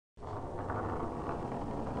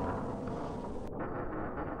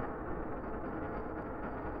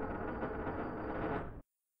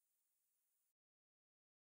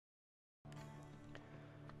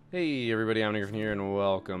Hey everybody, I'm Ogre here, and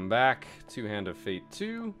welcome back to Hand of Fate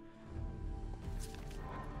 2.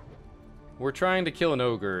 We're trying to kill an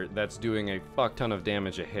ogre that's doing a fuck ton of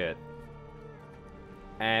damage a hit.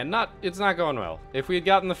 And it's not going well. If we had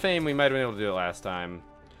gotten the fame, we might have been able to do it last time.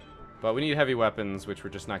 But we need heavy weapons, which we're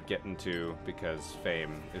just not getting to because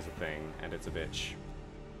fame is a thing, and it's a bitch.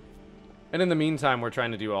 And in the meantime, we're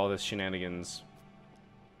trying to do all this shenanigans.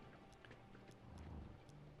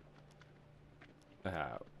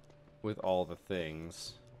 With all the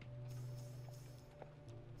things.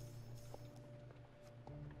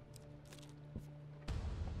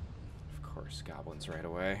 Of course, goblins right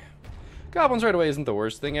away. Goblins right away isn't the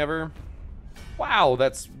worst thing ever. Wow,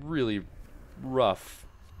 that's really rough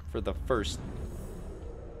for the first...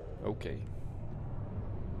 Okay.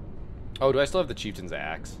 Oh, do I still have the chieftain's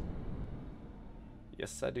axe?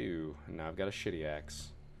 Yes, I do. And now I've got a shitty axe.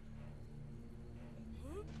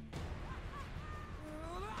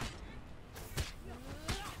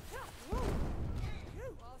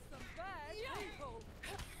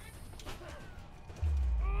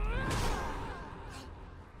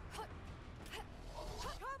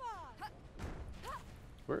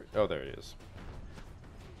 Where? Oh, there it is.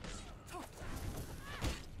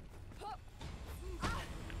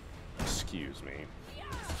 Excuse me.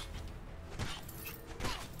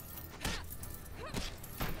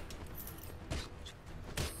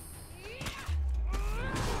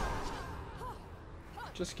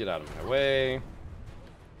 Just get out of my way.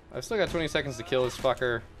 I've still got 20 seconds to kill this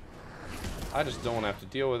fucker. I just don't want to have to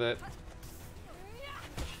deal with it.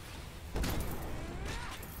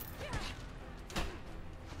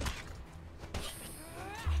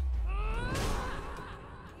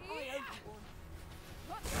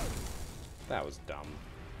 That was dumb.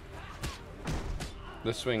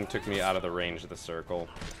 The swing took me out of the range of the circle.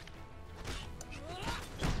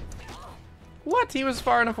 What? He was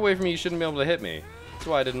far enough away from me, he shouldn't be able to hit me. That's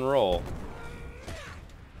why I didn't roll.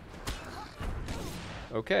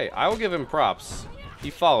 Okay, I will give him props. He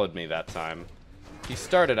followed me that time. He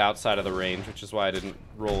started outside of the range, which is why I didn't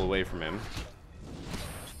roll away from him.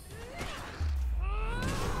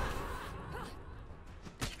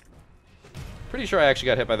 Pretty sure I actually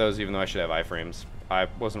got hit by those even though I should have iframes. I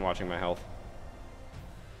wasn't watching my health.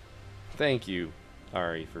 Thank you,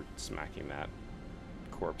 Ari, for smacking that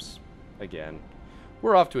corpse again.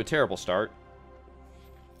 We're off to a terrible start,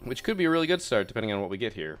 which could be a really good start depending on what we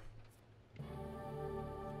get here.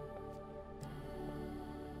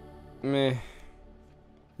 Meh. I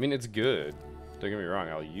mean, it's good. Don't get me wrong,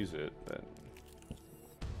 I'll use it, but...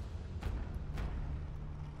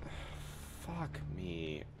 Fuck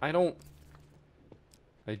me. I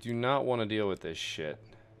do not want to deal with this shit.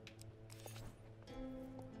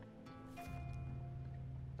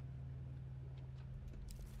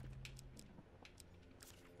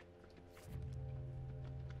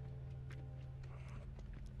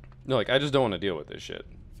 No, like, I just don't want to deal with this shit.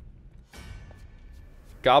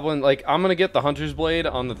 Goblin, like, I'm gonna get the Hunter's Blade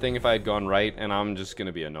on the thing if I had gone right, and I'm just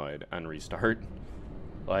gonna be annoyed and restart.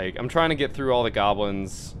 Like, I'm trying to get through all the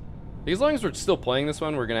goblins. As long as we're still playing this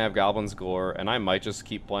one, we're gonna have goblins galore, and I might just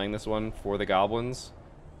keep playing this one for the goblins.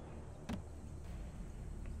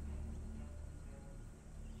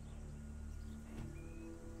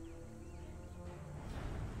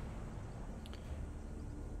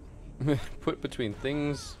 Put between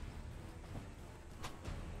things.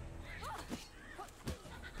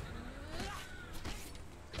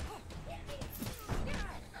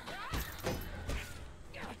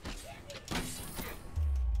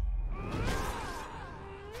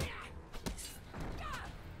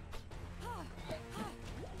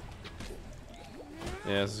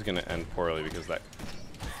 Yeah, this is gonna end poorly because that...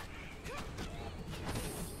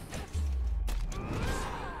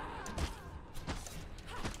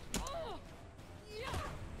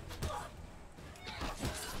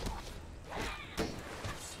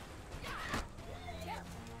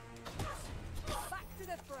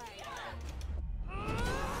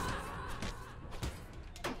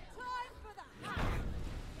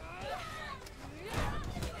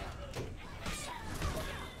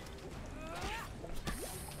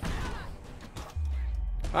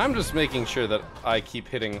 I'm just making sure that I keep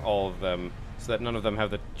hitting all of them so that none of them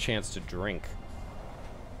have the chance to drink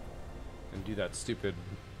and do that stupid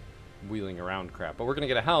wheeling around crap. But we're gonna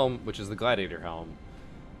get a helm, which is the gladiator helm,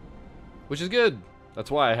 which is good. That's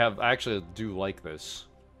why I actually do like this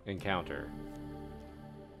encounter,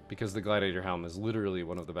 because the gladiator helm is literally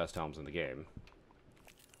one of the best helms in the game.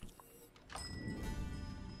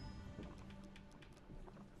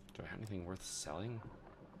 Do I have anything worth selling?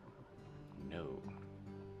 No.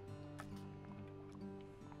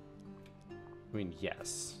 I mean,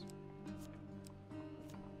 yes.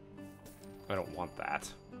 I don't want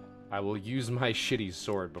that. I will use my shitty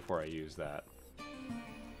sword before I use that.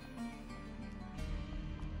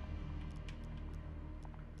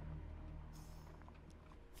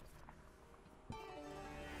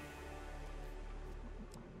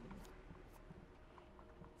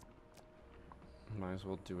 Might as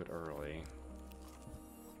well do it early.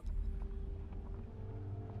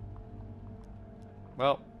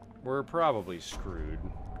 Well, we're probably screwed.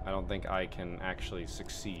 I don't think I can actually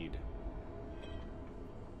succeed.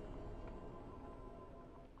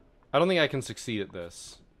 I don't think I can succeed at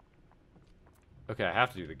this. Okay, I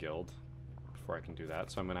have to do the guild before I can do that,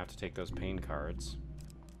 so I'm gonna have to take those pain cards.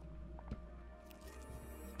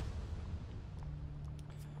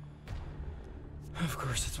 Of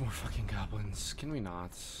course, it's more fucking goblins. Can we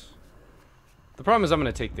not? The problem is I'm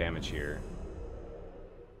gonna take damage here.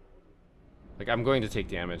 Like, I'm going to take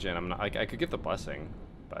damage, and I'm not. Like, I could get the blessing,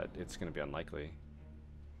 but it's gonna be unlikely.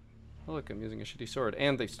 Oh, look, I'm using a shitty sword,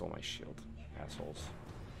 and they stole my shield. Assholes.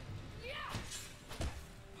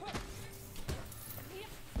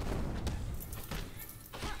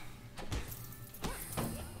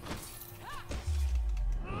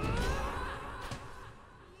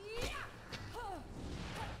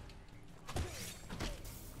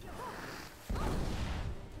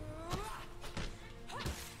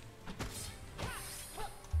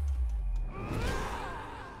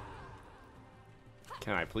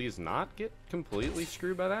 Can I please not get completely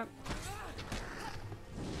screwed by that?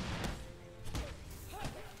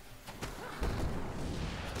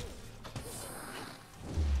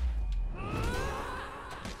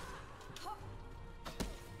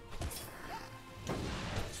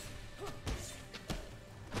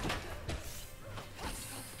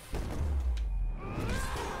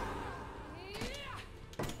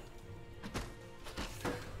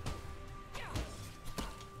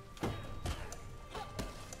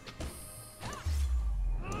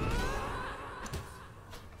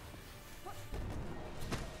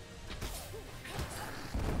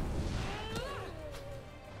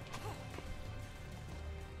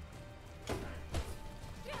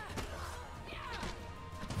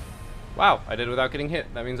 Wow, I did it without getting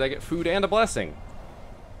hit. That means I get food and a blessing.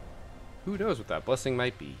 Who knows what that blessing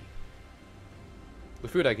might be? The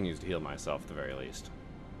food I can use to heal myself, at the very least.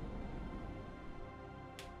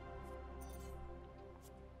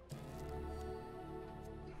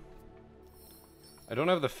 I don't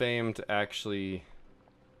have the fame to actually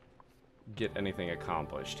get anything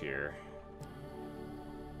accomplished here.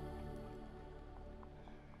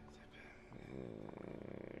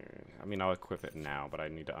 I mean, I'll equip it now, but I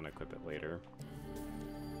need to unequip it later.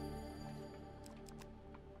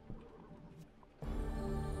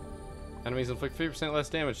 Enemies inflict 50% less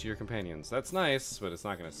damage to your companions. That's nice, but it's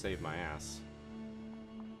not going to save my ass.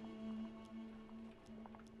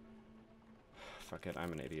 Fuck it,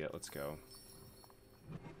 I'm an idiot. Let's go.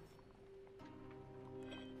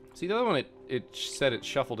 See, the other one, it said it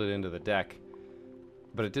shuffled it into the deck,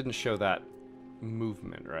 but it didn't show that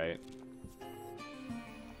movement, right?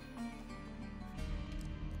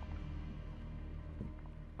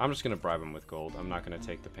 I'm just going to bribe him with gold. I'm not going to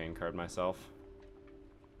take the pain card myself.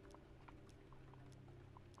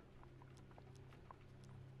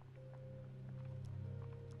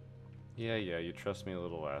 Yeah, you trust me a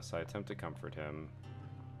little less. I attempt to comfort him.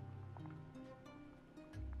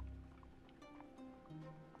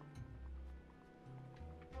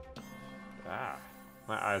 Ah,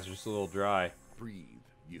 my eyes are just a little dry. Breathe,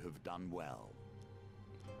 you have done well.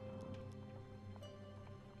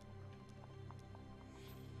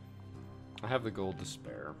 I have the gold to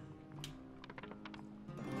spare.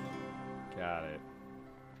 Got it.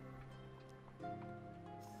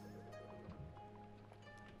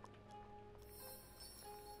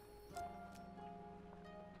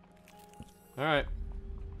 All right.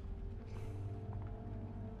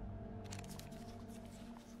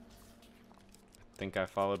 I think I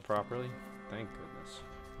followed properly. Thank goodness.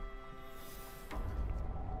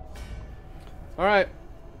 All right.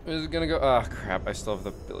 This is gonna go. Oh crap! I still have the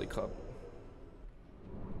billy club.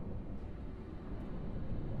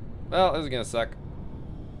 Well, this is gonna suck.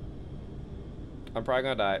 I'm probably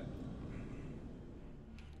gonna die.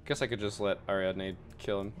 Guess I could just let Ariadne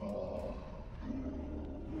kill him.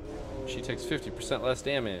 She takes 50% less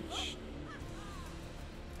damage.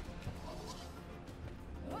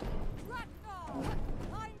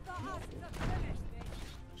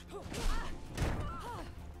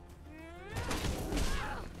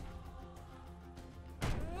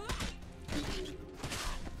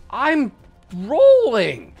 I'm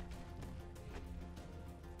rolling!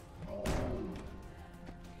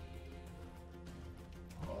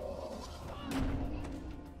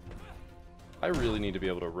 I really need to be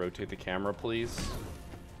able to rotate the camera, please.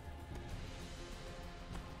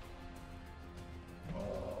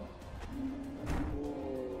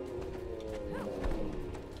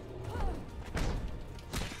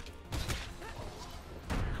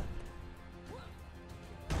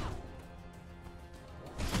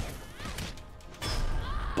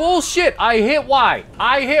 Bullshit! I hit Y!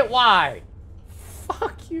 I hit Y!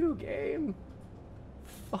 Fuck you, game.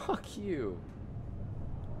 Fuck you.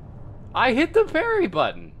 I hit the parry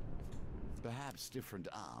button. Perhaps different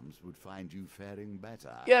arms would find you faring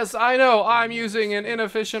better. Yes, I know. I'm using an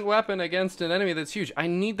inefficient weapon against an enemy that's huge. I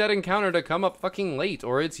need that encounter to come up fucking late,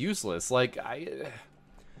 or it's useless. Like, I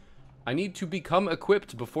need to become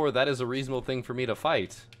equipped before that is a reasonable thing for me to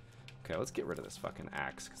fight. Okay, let's get rid of this fucking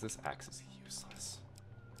axe, because this axe is useless.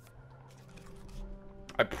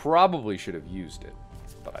 I probably should have used it,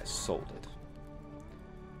 but I sold it.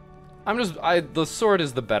 The sword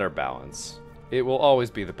is the better balance. It will always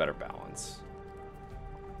be the better balance.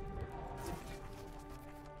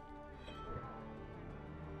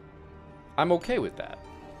 I'm okay with that.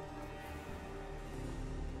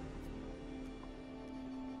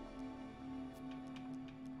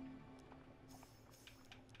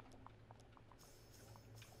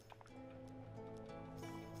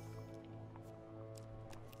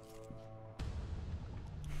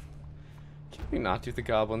 Can we not do the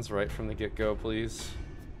goblins right from the get-go, please?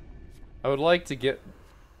 I would like to get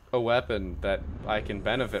a weapon that I can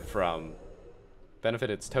benefit from. Benefit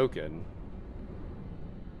its token.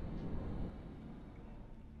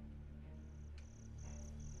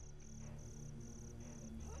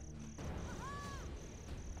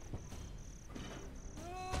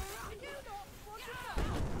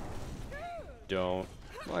 Don't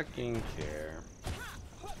fucking care.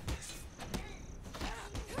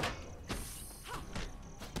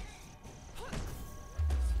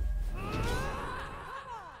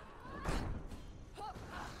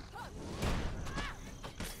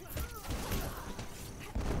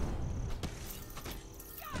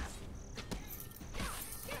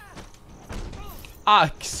 Ah,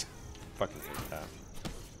 fucking hate that.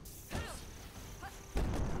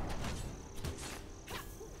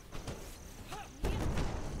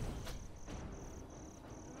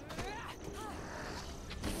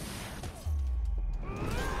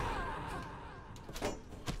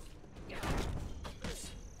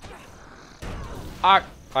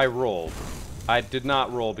 I rolled. I did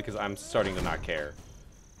not roll because I'm starting to not care.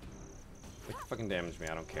 Like, fucking damage me,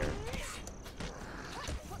 I don't care.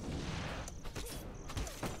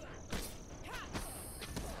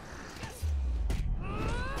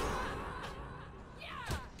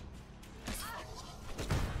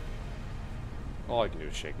 All I can do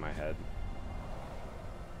is shake my head.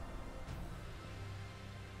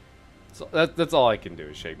 So that's all I can do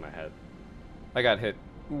is shake my head. I got hit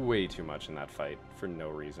way too much in that fight for no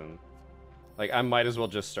reason. Like, I might as well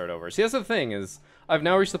just start over. See, that's the thing is, I've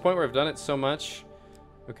now reached the point where I've done it so much.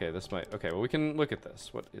 Okay, this might... Okay, well, we can look at this.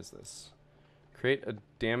 What is this? Create a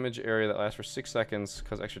damage area that lasts for 6 seconds,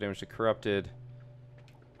 cause extra damage to corrupted.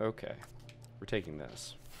 Okay. We're taking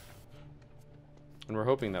this. And we're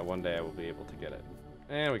hoping that one day I will be able to get it.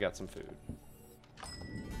 And we got some food.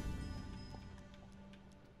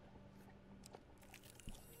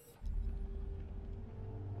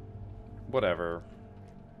 Whatever.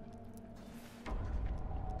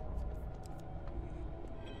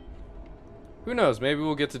 Who knows? Maybe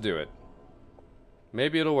we'll get to do it.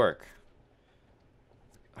 Maybe it'll work.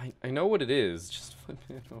 I know what it is. Just flip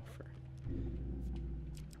it over.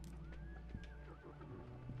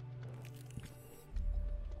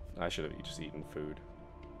 I should have just eaten food.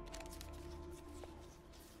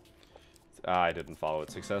 I didn't follow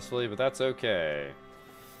it successfully, but that's okay.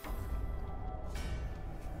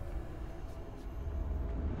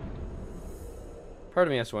 Part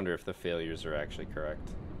of me has to wonder if the failures are actually correct.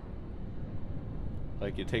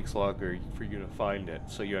 Like, it takes longer for you to find it,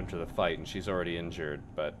 so you enter the fight and she's already injured,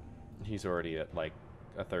 but he's already at, like,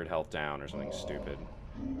 a third health down or something stupid.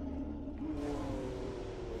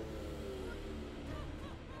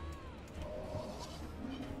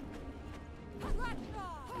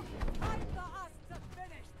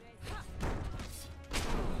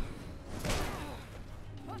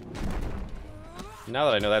 Now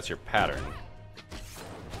that I know that's your pattern.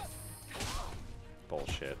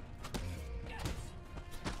 Bullshit.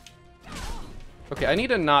 Okay, I need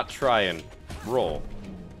to not try and roll.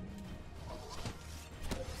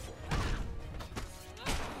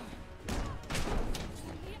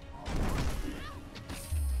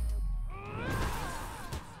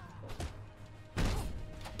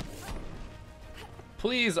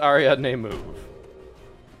 Please, Ariadne, move.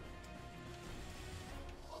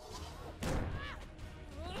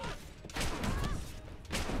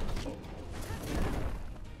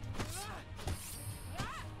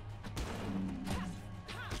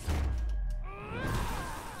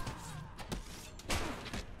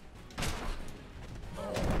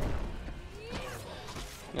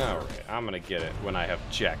 Alright, I'm gonna get it when I have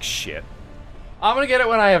jack shit. I'm gonna get it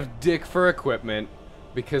when I have dick for equipment,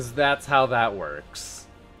 because that's how that works.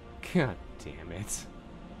 God damn it.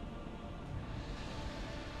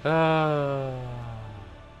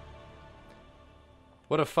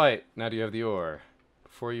 What a fight. Now do you have the ore?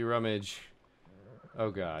 Before you rummage... Oh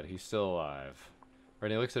god, he's still alive.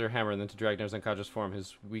 Rennie looks at her hammer and then to Dragnar's unconscious form,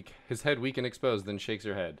 his head weak and exposed, then shakes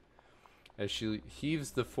her head. As she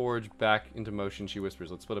heaves the forge back into motion, she whispers,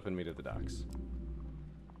 let's split up and meet at the docks.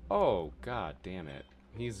 Oh, god damn it.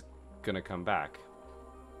 He's gonna come back.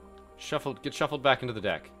 Get shuffled back into the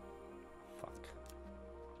deck. Fuck.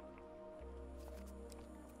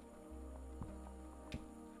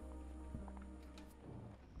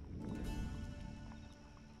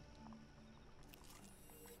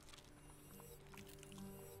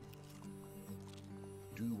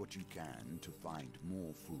 Do what you can to find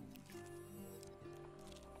more food.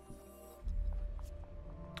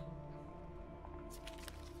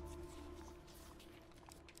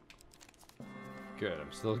 Good,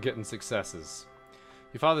 I'm still getting successes.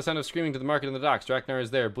 You follow the sound of screaming to the market in the docks. Draknar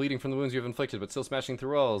is there, bleeding from the wounds you have inflicted, but still smashing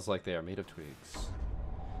through walls like they are made of twigs.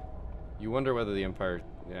 You wonder whether the Empire...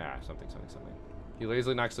 Yeah, something. He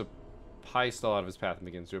lazily knocks a pie stall out of his path and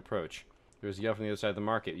begins to approach. There's a yell from the other side of the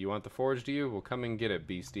market. You want the forge, do you? Well, come and get it,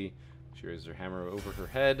 beastie. She raises her hammer over her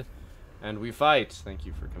head, and we fight. Thank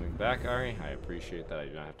you for coming back, Ari. I appreciate that. I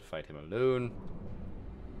do not have to fight him alone.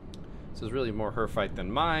 This is really more her fight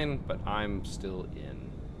than mine, but I'm still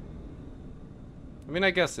in. I mean,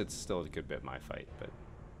 I guess it's still a good bit my fight, but...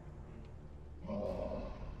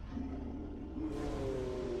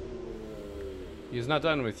 He is not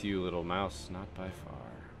done with you, little mouse. Not by far.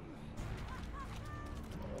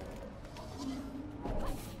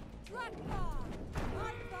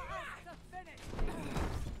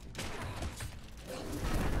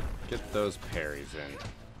 Get those parries in.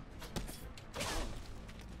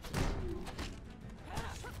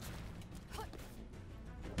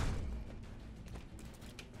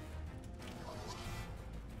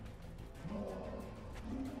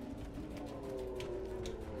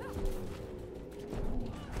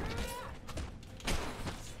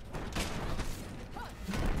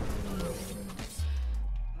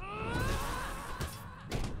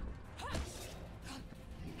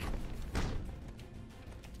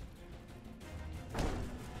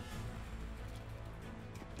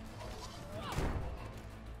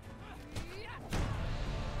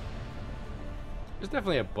 There's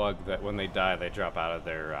definitely a bug that when they die, they drop out of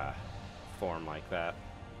their form like that.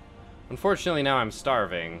 Unfortunately, now I'm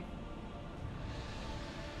starving.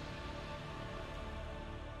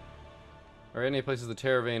 Ariadne places the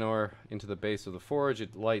Terravane ore into the base of the forge.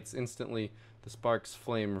 It lights instantly, the sparks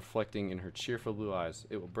flame reflecting in her cheerful blue eyes.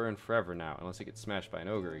 It will burn forever now, unless it gets smashed by an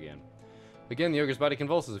ogre again. Again, the ogre's body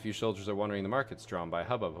convulses. A few soldiers are wandering the markets, drawn by a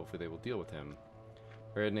hubbub. Hopefully they will deal with him.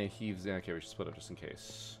 Ariadne heaves... Okay, we should split up just in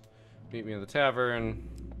case. Meet me in the tavern.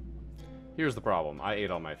 Here's the problem. I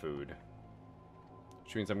ate all my food.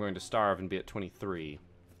 Which means I'm going to starve and be at 23.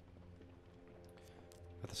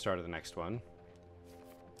 At the start of the next one.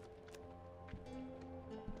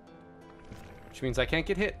 Which means I can't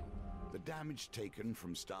get hit. The damage taken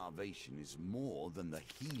from starvation is more than the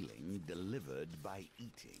healing delivered by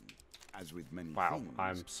eating. As with many things,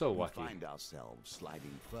 I'm so lucky. We find ourselves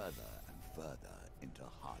sliding further and further into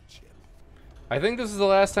hardship. I think this is the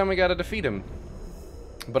last time we gotta defeat him.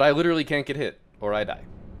 But I literally can't get hit, or I die.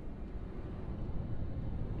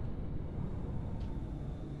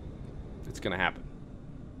 It's gonna happen.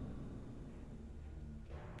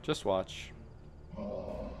 Just watch.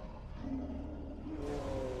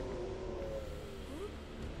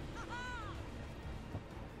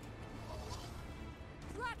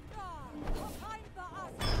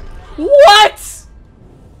 What?!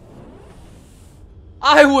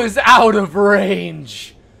 I was out of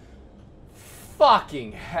range!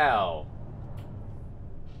 Fucking hell.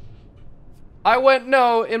 I went,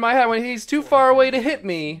 no, in my head, when he's too far away to hit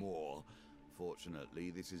me. More. Fortunately,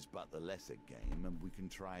 this is but the lesser game, and we can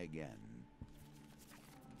try again.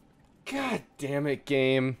 God damn it,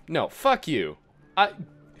 game. No, fuck you.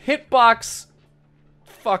 Hitbox,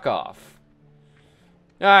 fuck off.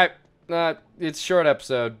 Alright, it's a short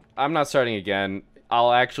episode. I'm not starting again.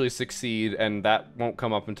 I'll actually succeed, and that won't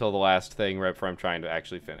come up until the last thing right before I'm trying to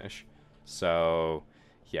actually finish. So,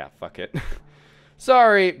 yeah, fuck it.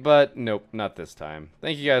 Sorry, but nope, not this time.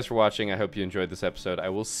 Thank you guys for watching. I hope you enjoyed this episode. I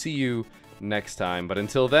will see you next time, but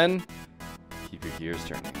until then, keep your gears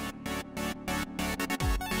turning.